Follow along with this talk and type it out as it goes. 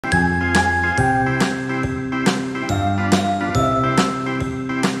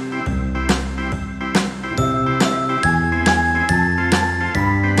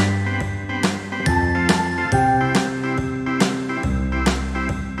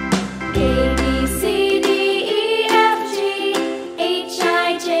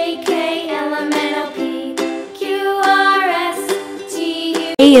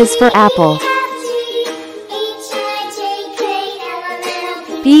is for apple.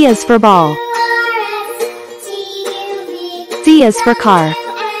 B is for ball. C is for car.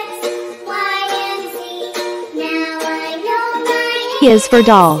 D is for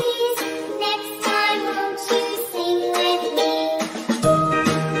doll.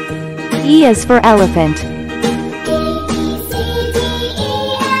 E is for elephant.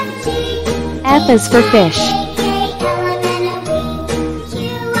 F is for fish.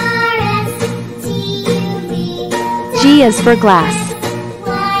 G is for glass.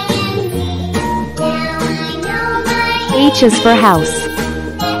 H is for house.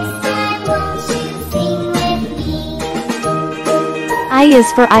 I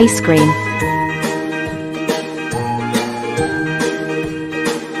is for ice cream.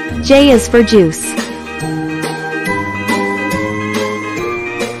 J is for juice.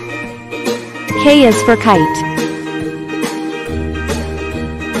 K is for kite.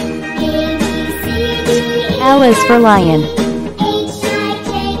 L is for lion.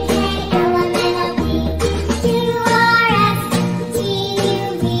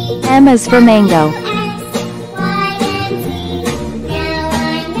 M is for mango.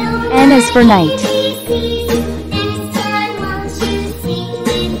 N is for night.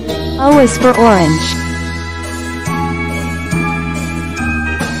 O is for orange.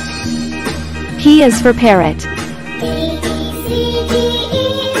 P is for parrot.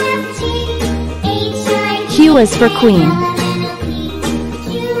 Q is for queen.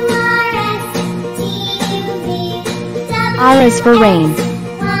 R is for rain.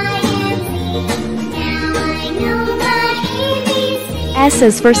 S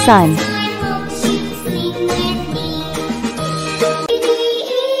is for sun.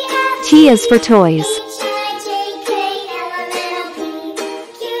 T is for toys.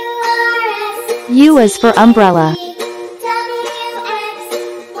 U is for umbrella.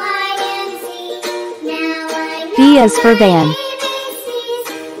 V is for van.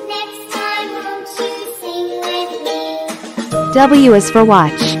 W is for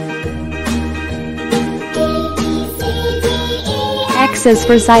watch. X is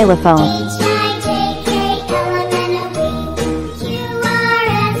for xylophone.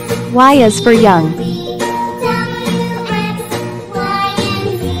 Y is for young.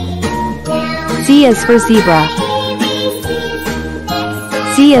 Z is for zebra.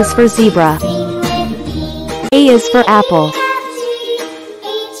 Z is for zebra. A is for apple.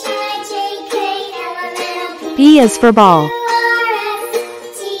 B is for ball.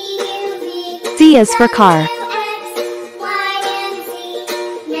 C is for car.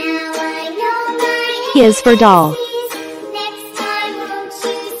 D is for doll.